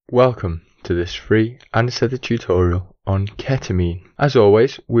Welcome to this free anaesthetic tutorial on ketamine. As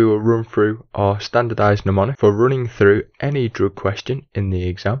always, we will run through our standardised mnemonic for running through any drug question in the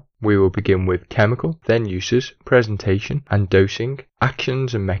exam. We will begin with chemical, then uses, presentation and dosing,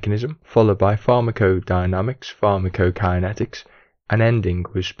 actions and mechanism, followed by pharmacodynamics, pharmacokinetics, and ending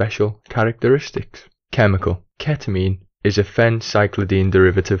with special characteristics. Chemical. Ketamine is a phencyclidine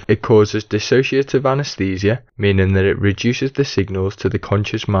derivative. It causes dissociative anesthesia, meaning that it reduces the signals to the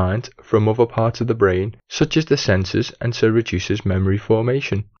conscious mind from other parts of the brain, such as the senses, and so reduces memory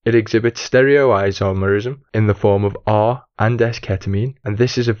formation. It exhibits stereoisomerism in the form of R and S-ketamine, and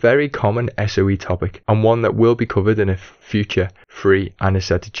this is a very common SOE topic, and one that will be covered in a future free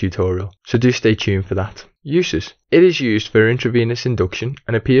anaesthetic tutorial, so do stay tuned for that. Uses. It is used for intravenous induction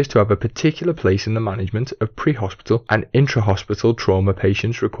and appears to have a particular place in the management of pre-hospital and intra-hospital trauma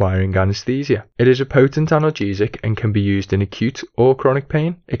patients requiring anesthesia. It is a potent analgesic and can be used in acute or chronic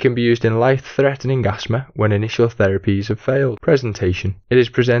pain. It can be used in life-threatening asthma when initial therapies have failed. Presentation. It is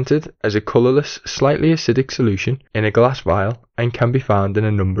presented as a colourless, slightly acidic solution in a glass vial and can be found in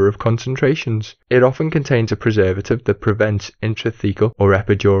a number of concentrations. It often contains a preservative that prevents intrathecal or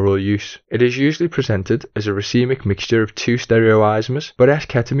epidural use. It is usually presented as a racemic mixture of two stereoisomers, but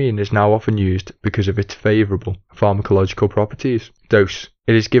S-ketamine is now often used because of its favourable pharmacological properties. Dose.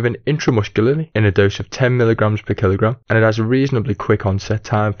 It is given intramuscularly in a dose of 10 mg per kilogram, and it has a reasonably quick onset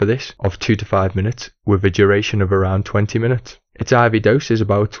time for this of 2 to 5 minutes with a duration of around 20 minutes. Its IV dose is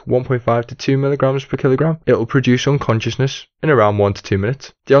about 1.5 to 2 mg per kilogram. It will produce unconsciousness in around 1 to 2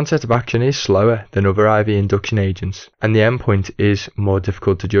 minutes. The onset of action is slower than other IV induction agents, and the endpoint is more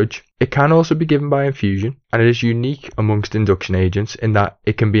difficult to judge. It can also be given by infusion, and it is unique amongst induction agents in that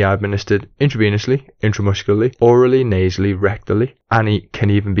it can be administered intravenously, intramuscularly, orally, nasally, rectally, and it can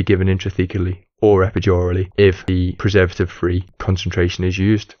even be given intrathecally or epidurally if the preservative-free concentration is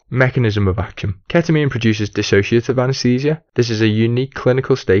used. Mechanism of action. Ketamine produces dissociative anesthesia. This is a unique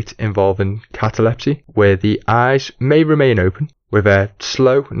clinical state involving catalepsy where the eyes may remain open with a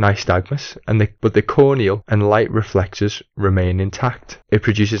slow nystagmus, but the corneal and light reflexes remain intact. It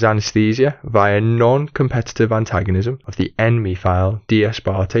produces anesthesia via non-competitive antagonism of the N-methyl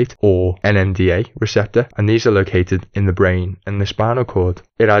D-aspartate or NMDA receptor, and these are located in the brain and the spinal cord.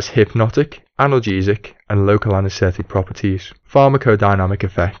 It has hypnotic, analgesic, and local anesthetic properties. Pharmacodynamic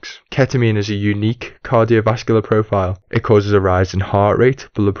effects. Ketamine has a unique cardiovascular profile. It causes a rise in heart rate,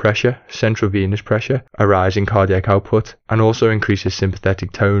 blood pressure, central venous pressure, a rise in cardiac output, and also increases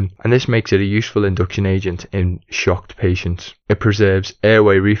sympathetic tone, and this makes it a useful induction agent in shocked patients. It preserves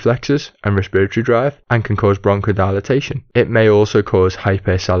airway reflexes and respiratory drive and can cause bronchodilation. It may also cause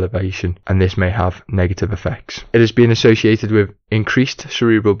hypersalivation, and this may have negative effects. It has been associated with increased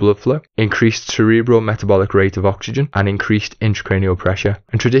cerebral blood flow, increased cerebral metabolic rate of oxygen, and increased intracranial pressure.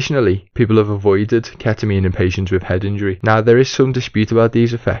 And traditionally, people have avoided ketamine in patients with head injury. Now, there is some dispute about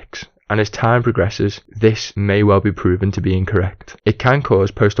these effects, and as time progresses, this may well be proven to be incorrect. It can cause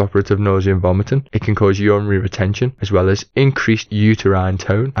post-operative nausea and vomiting. It can cause urinary retention, as well as increased uterine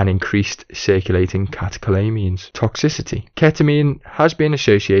tone and increased circulating catecholamines. Toxicity. Ketamine has been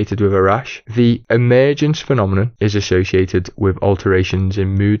associated with a rash. The emergence phenomenon is associated with alterations in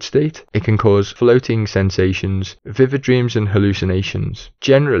mood state. It can cause floating sensations, vivid dreams and hallucinations.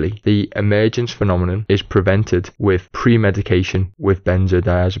 Generally, the emergence phenomenon is prevented with pre-medication with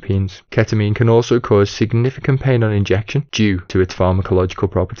benzodiazepines. Ketamine can also cause significant pain on injection due to its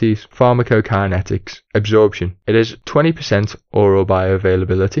pharmacological properties. Pharmacokinetics. Absorption. It is 20% oral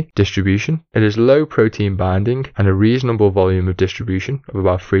bioavailability. Distribution. It is low protein binding and a reasonable volume of distribution of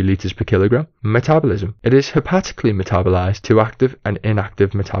about 3 liters per kilogram. Metabolism. It is hepatically metabolized to active and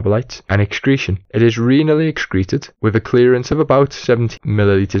inactive metabolites. And excretion. It is renally excreted with a clearance of about 70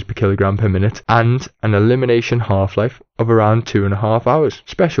 milliliters per kilogram per minute and an elimination half-life of around 2.5 hours.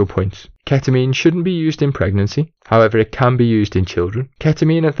 Special points. Ketamine shouldn't be used in pregnancy, however it can be used in children.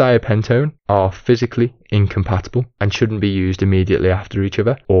 Ketamine and thiopentone are physically incompatible and shouldn't be used immediately after each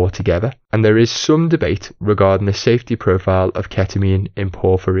other or together, and there is some debate regarding the safety profile of ketamine in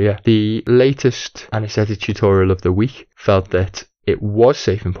porphyria. The latest anaesthetic tutorial of the week felt that it was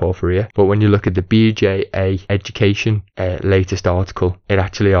safe in porphyria, but when you look at the BJA Education latest article, it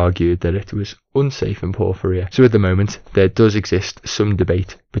actually argued that it was unsafe in porphyria. So at the moment, there does exist some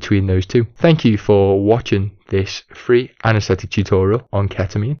debate between those two. Thank you for watching this free anaesthetic tutorial on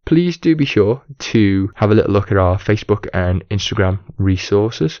ketamine. Please do be sure to have a little look at our Facebook and Instagram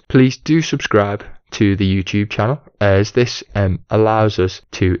resources. Please do subscribe to the YouTube channel, as this allows us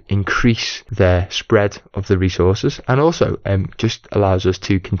to increase the spread of the resources, and also just allows us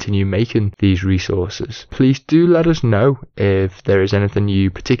to continue making these resources. Please do let us know if there is anything you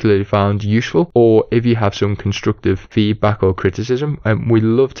particularly found useful, or if you have some constructive feedback or criticism. We'd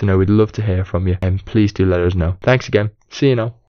love to know, we'd love to hear from you, and please do let us know. Thanks again. See you now.